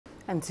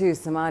And to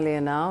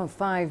Somalia now,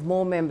 5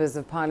 more members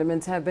of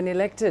parliament have been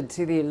elected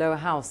to the lower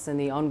house in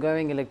the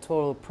ongoing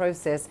electoral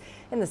process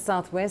in the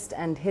southwest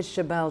and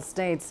Hirshabelle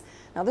states.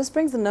 Now, this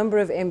brings the number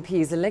of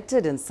MPs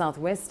elected in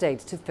southwest state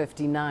to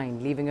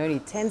 59, leaving only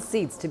 10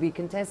 seats to be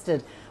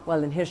contested,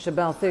 while in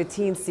Hirshabelle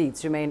 13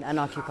 seats remain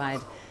unoccupied.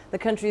 The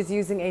country is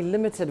using a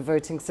limited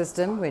voting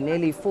system where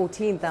nearly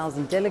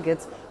 14,000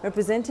 delegates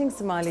representing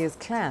Somalia's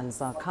clans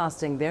are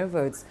casting their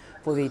votes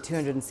for the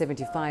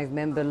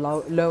 275-member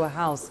lower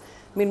house.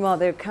 Meanwhile,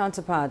 their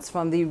counterparts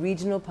from the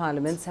regional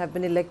parliaments have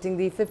been electing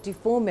the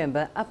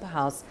 54-member upper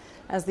house.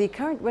 As the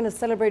current winners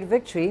celebrate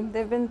victory,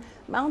 there have been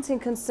mounting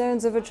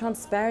concerns over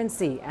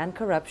transparency and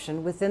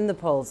corruption within the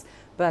polls.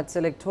 But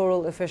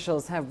electoral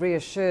officials have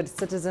reassured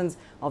citizens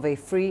of a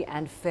free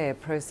and fair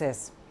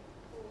process.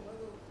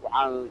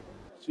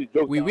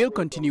 We will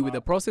continue with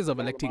the process of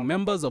electing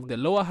members of the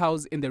lower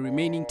house in the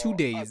remaining 2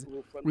 days.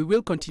 We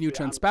will continue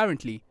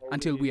transparently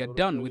until we are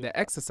done with the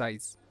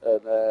exercise.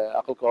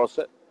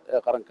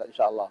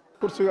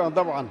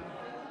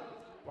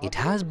 It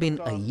has been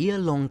a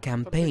year-long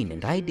campaign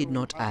and I did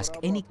not ask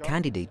any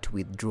candidate to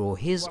withdraw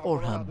his or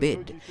her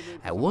bid.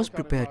 I was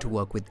prepared to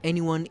work with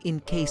anyone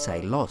in case I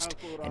lost,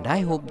 and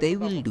I hope they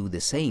will do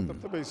the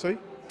same.